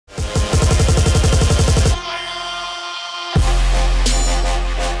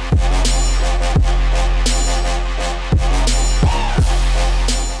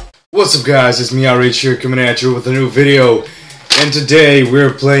What's up guys, it's me RH here coming at you with a new video, and today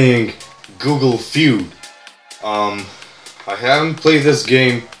we're playing Google Feud. I haven't played this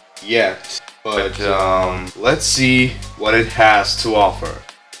game yet, but let's see what it has to offer.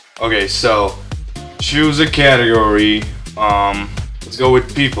 Okay, so choose a category. Let's go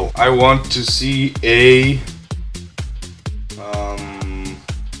with people. I want to see a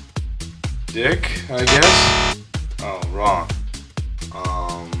dick, I guess. Oh, wrong.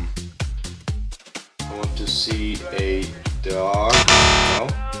 I want to see a dog. No.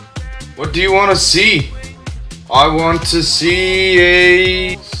 What do you want to see? I want to see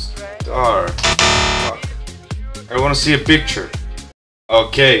a star. Fuck. I want to see a picture.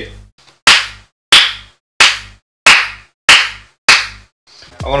 Okay.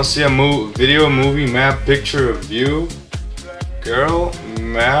 I want to see a video, movie, map, picture of you, girl,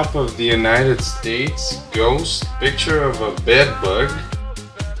 map of the United States, ghost, picture of a bed bug.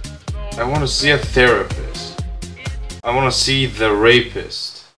 I want to see a therapist. I want to see the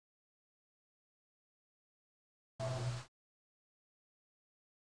rapist.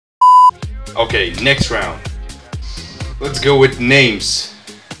 Okay, next round. Let's go with names.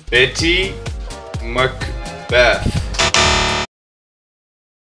 Betty Macbeth.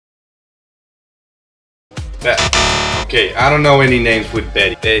 Okay, I don't know any names with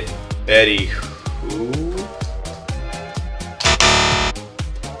Betty. Betty who?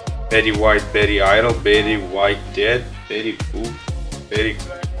 Betty White, Betty Idle, Betty White Dead, Betty Boop, Betty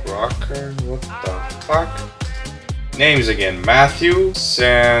Crocker. What the fuck? Names again. Matthew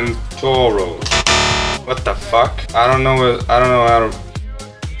Santoro. What the fuck? I don't know how to.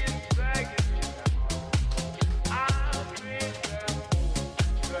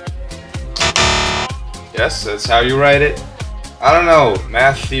 Yes, that's how you write it. I don't know.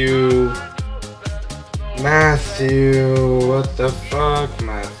 Matthew, what the fuck,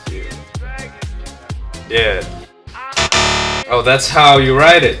 Matthew? Dead. Oh, that's how you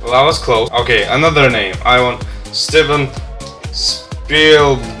write it. Well, I was close. Okay, another name. I want Steven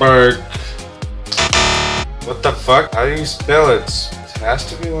Spielberg. What the fuck? How do you spell it? It has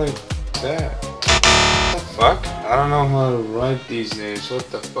to be like that. What the fuck? I don't know how to write these names. What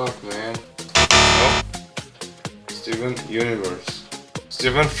the fuck, man? Oh. Steven Universe.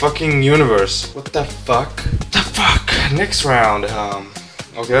 Steven fucking Universe. What the fuck? What the fuck? Next round.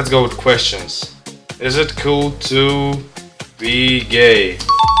 Okay, let's go with questions. Is it cool to be gay?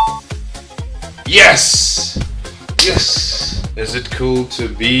 Yes! Yes! Is it cool to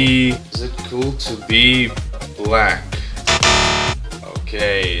be black?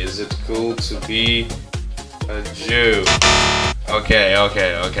 Okay, is it cool to be a Jew? Okay.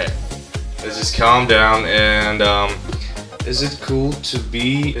 Let's just calm down and is it cool to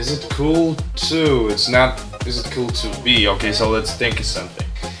be? Is it cool to? It's not. Is it cool to be? Okay, so let's think of something.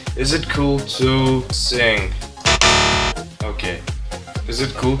 Is it cool to sing? Okay. Is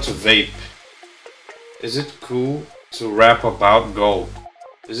it cool to vape? Is it cool to rap about gold?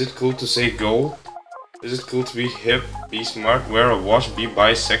 Is it cool to say gold? Is it cool to be hip, be smart, wear a watch, be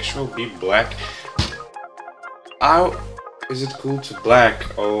bisexual, be black? Ow! Is it cool to black?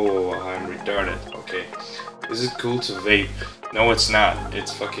 Oh, I'm retarded. Okay. Is it cool to vape? No, it's not.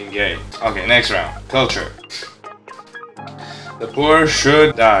 It's fucking gay. Okay, next round. Culture. The poor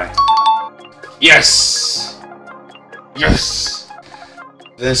should die. Yes! Yes!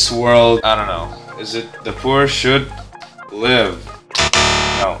 This world, I don't know. Is it the poor should live?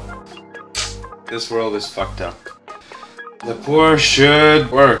 No. This world is fucked up. The poor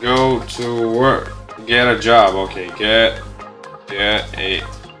should work. Go to work. Get a job. Okay, get a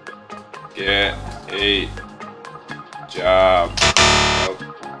job.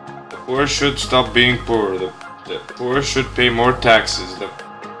 The poor should stop being poor. The poor should pay more taxes. The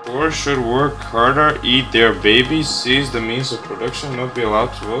poor should work harder, eat their babies, seize the means of production, not be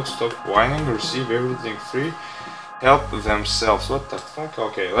allowed to vote, stop whining, receive everything free, help themselves. What the fuck?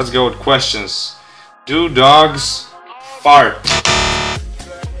 Okay, let's go with questions. Do dogs fart?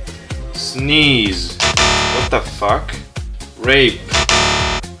 Sneeze. What the fuck? Rape.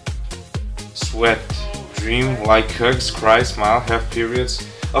 Sweat. Dream, like hugs, cry, smile, have periods.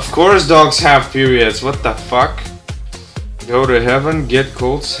 Of course dogs have periods. What the fuck? Go to heaven, get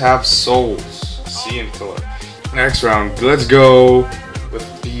colds, have souls. See in color. Next round. Let's go with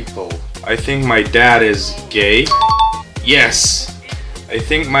people. I think my dad is gay. Yes. I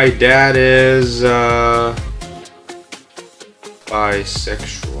think my dad is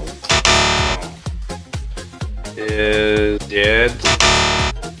bisexual. No. Is dead.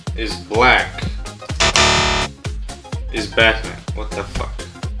 Is black. Is Batman. What the fuck?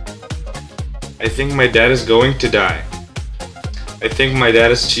 I think my dad is going to die. I think my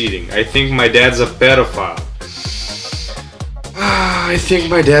dad is cheating. I think my dad's a pedophile. I think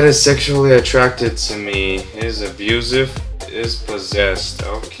my dad is sexually attracted to me. Is abusive. Is possessed.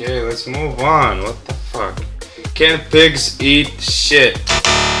 Okay, let's move on. What the fuck? Can pigs eat shit?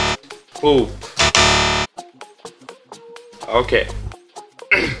 Poop. Okay.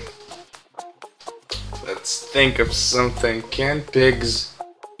 Let's think of something. Can pigs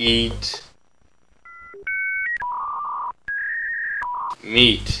eat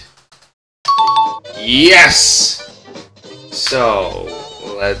meat? Yes! So,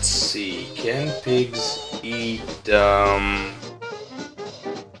 let's see. Can pigs eat,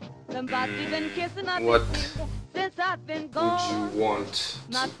 what would you want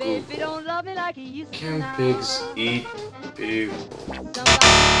to Google? Can pigs eat people?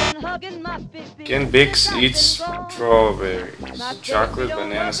 Can pigs eat strawberries? Chocolate,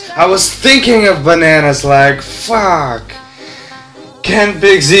 bananas? I was thinking of bananas, like, fuck! Can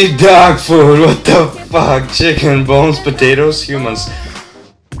pigs eat dog food? What the fuck? Chicken, bones, potatoes, humans.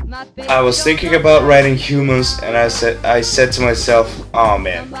 I was thinking about writing humans, and I said to myself, oh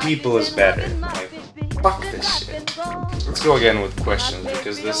man, people is better. Like, fuck this shit. Let's go again with questions,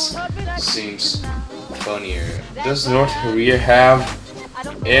 because this seems funnier. Does North Korea have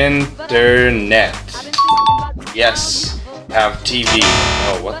internet? Yes. Have TV?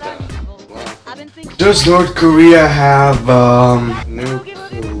 Oh, what the? What? Does North Korea have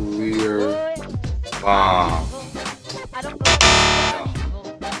nuclear bomb?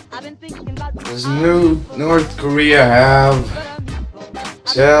 Does North Korea have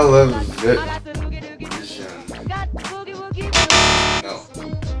television? No.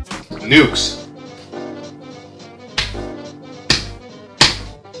 Nukes.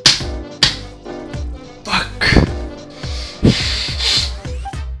 Fuck.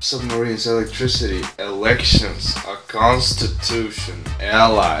 Submarines, electricity, elections, a constitution,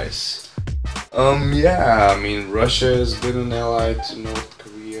 allies. Yeah, I mean, Russia has been an ally to North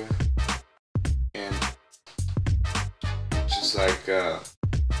Korea. And just like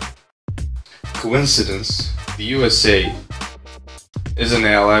coincidence, the USA is an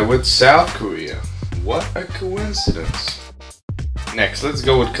ally with South Korea. What a coincidence. Next, let's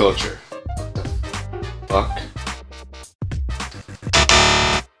go with culture. What the fuck?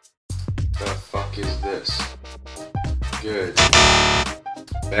 The fuck is this? Good.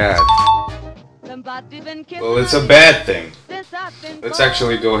 Bad. Well, it's a bad thing. Let's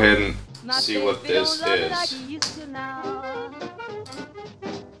actually go ahead and see what this is. What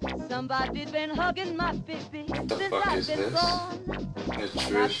the fuck is this?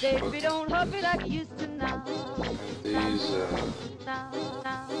 Nutrition. These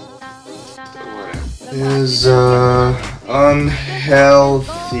is unhealthy.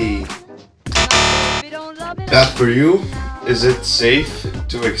 That for you? Is it safe?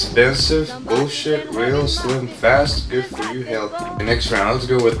 Too expensive? Bullshit? Real? Slim? Fast? Good for you? Healthy? The next round, let's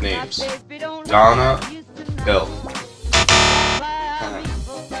go with names. Donna Hill.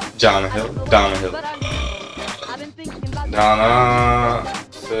 Donna Hill. Donna Hill. Donna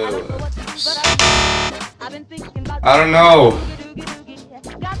Phillips. I don't know.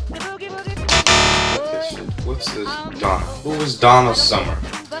 What's this? Donna. Who was Donna Summer?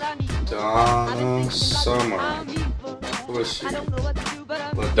 Donna Summer. Who is she?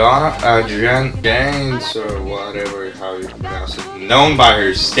 LaDonna Adrienne Gaines, or whatever, how you pronounce it. Known by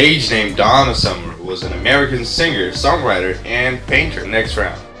her stage name Donna Summer, who was an American singer, songwriter, and painter. Next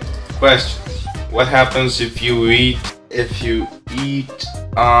round. Question. What happens if you eat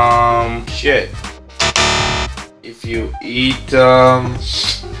shit? If you eat a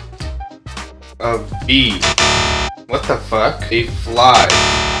bee. What the fuck? A fly.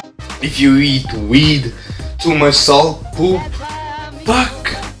 If you eat weed, too much salt, poop.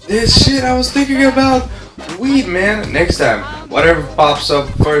 Fuck this shit. I was thinking about weed, man. Next time, whatever pops up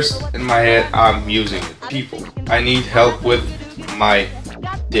first in my head, I'm using it. People, I need help with my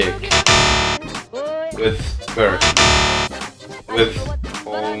dick. With work. With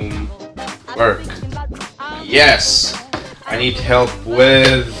homework. Yes. I need help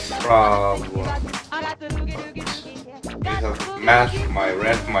with problem. Math, my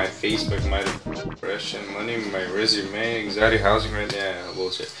rent, my Facebook, my depression, money, my resume, anxiety, housing rent, yeah,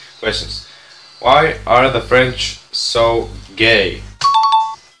 bullshit. Questions. Why are the French so gay?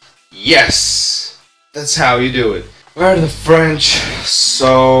 Yes! That's how you do it. Why are the French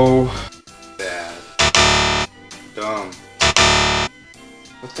so bad? Dumb.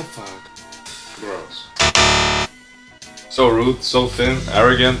 What the fuck? Gross. So rude, so thin,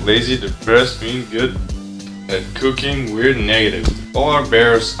 arrogant, lazy, depressed, mean, good at cooking, weird, negative. Polar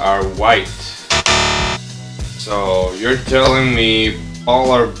bears are white. So you're telling me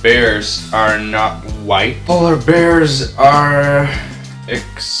polar bears are not white? Polar bears are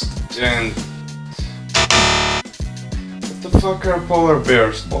extinct. What the fuck are polar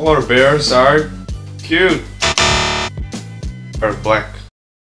bears? Polar bears are cute. Are black.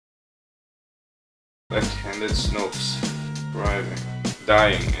 Left-handed snopes. Driving.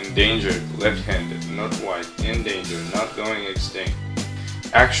 Dying. Endangered. Left-handed. Not white. In danger. Not going extinct.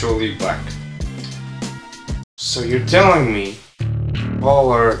 Actually black. So you're telling me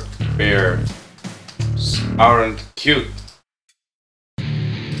polar bears aren't cute?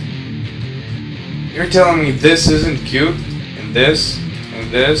 You're telling me this isn't cute? And this,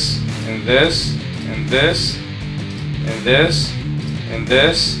 and this, and this, and this, and this, and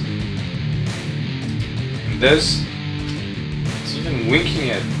this, and this. It's even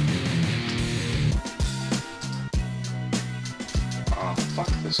winking at me. Oh, fuck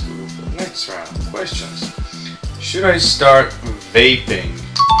this Google. Next round. Questions. Should I start vaping?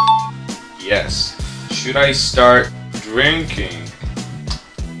 Yes. Should I start drinking?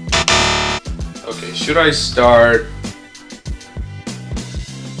 Okay, should I start...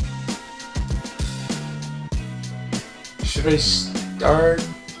 Should I start...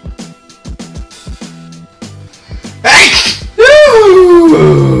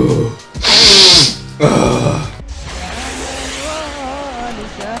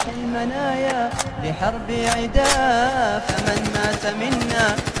 لحرب عدا فمن مات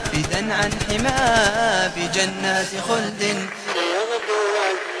منا فدا عن حما بجنات خلد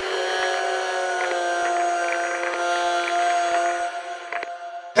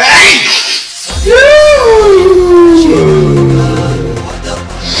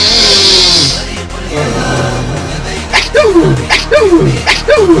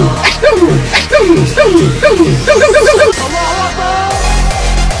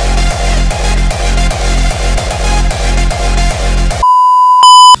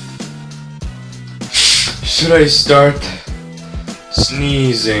Should I start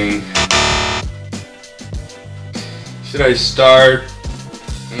sneezing? Should I start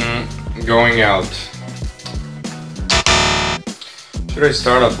going out? Should I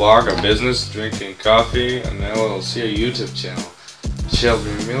start a blog, a business, drinking coffee, an LLC, a YouTube channel?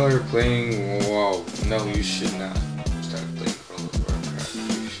 Shelby Miller playing WoW. No, you should not. Start playing World of Warcraft.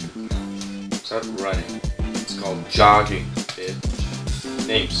 You should not. Start running. It's called jogging, bitch.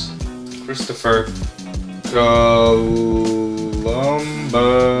 Names. Christopher Columbus.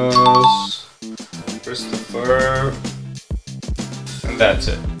 Christopher. And that's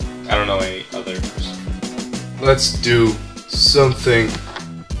it. I don't know any other Christopher. Let's do something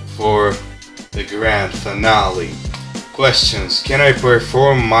for the grand finale. Questions. Can I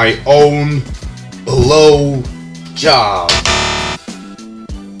perform my own blow job?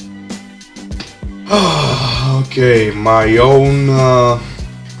 Okay, my own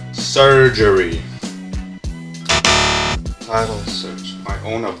surgery. Title search. My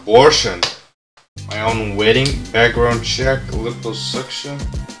own abortion. My own wedding. Background check. Liposuction.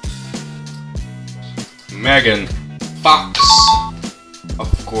 Megan Fox.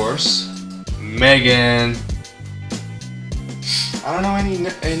 Of course. Megan. I don't know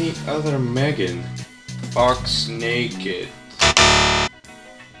any other Megan. Fox naked.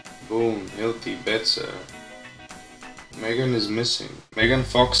 Boom. Healthy Betsa. Megan is missing. Megan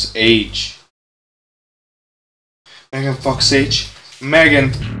Fox age. Megan Fox age.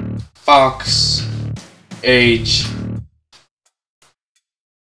 Megan Fox age.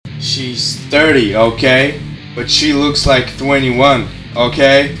 She's 30, okay? But she looks like 21,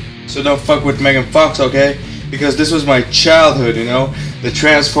 okay? So don't fuck with Megan Fox, okay? Because this was my childhood, you know? The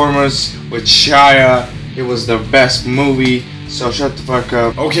Transformers with Shia. It was the best movie. So shut the fuck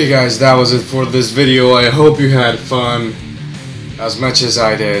up. Okay guys, that was it for this video. I hope you had fun as much as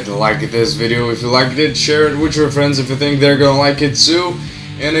I did. Like this video if you liked it, share it with your friends if you think they're gonna like it too.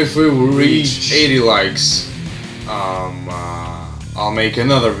 And if we reach 80 likes, I'll make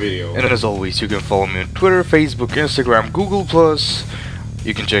another video. And as always, you can follow me on Twitter, Facebook, Instagram, Google+.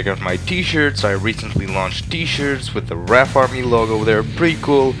 You can check out my t-shirts. I recently launched t-shirts with the Raf Army logo. They're pretty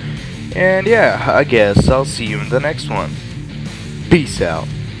cool. And yeah, I guess I'll see you in the next one. Peace out.